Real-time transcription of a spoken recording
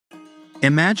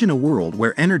Imagine a world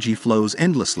where energy flows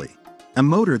endlessly, a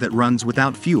motor that runs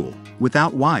without fuel,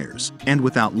 without wires, and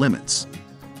without limits.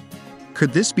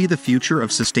 Could this be the future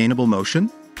of sustainable motion?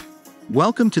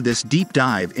 Welcome to this deep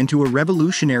dive into a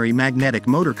revolutionary magnetic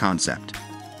motor concept.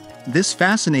 This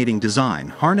fascinating design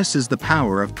harnesses the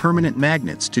power of permanent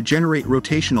magnets to generate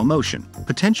rotational motion,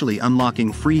 potentially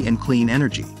unlocking free and clean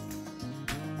energy.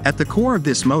 At the core of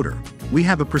this motor, we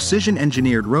have a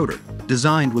precision-engineered rotor,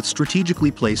 designed with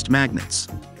strategically placed magnets.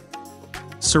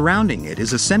 Surrounding it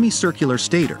is a semicircular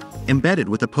stator, embedded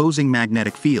with opposing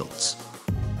magnetic fields.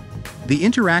 The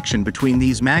interaction between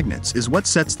these magnets is what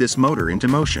sets this motor into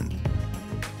motion.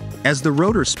 As the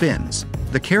rotor spins,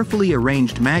 the carefully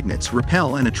arranged magnets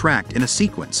repel and attract in a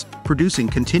sequence, producing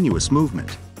continuous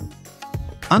movement.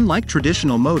 Unlike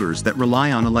traditional motors that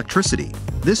rely on electricity,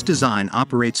 this design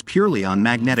operates purely on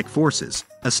magnetic forces,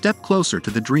 a step closer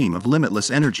to the dream of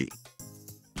limitless energy.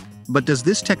 But does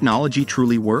this technology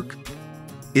truly work?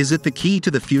 Is it the key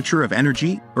to the future of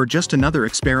energy, or just another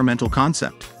experimental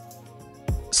concept?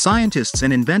 Scientists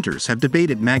and inventors have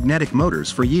debated magnetic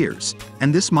motors for years,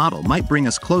 and this model might bring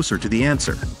us closer to the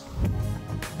answer.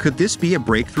 Could this be a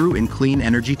breakthrough in clean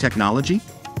energy technology?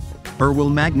 Or will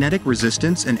magnetic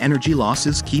resistance and energy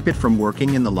losses keep it from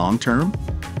working in the long term?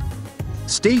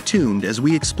 Stay tuned as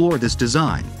we explore this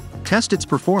design, test its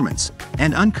performance,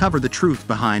 and uncover the truth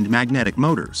behind magnetic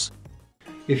motors.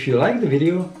 If you like the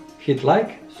video, hit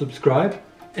like, subscribe,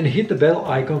 and hit the bell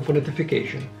icon for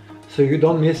notification, so you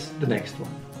don't miss the next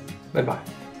one. Bye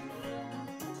bye.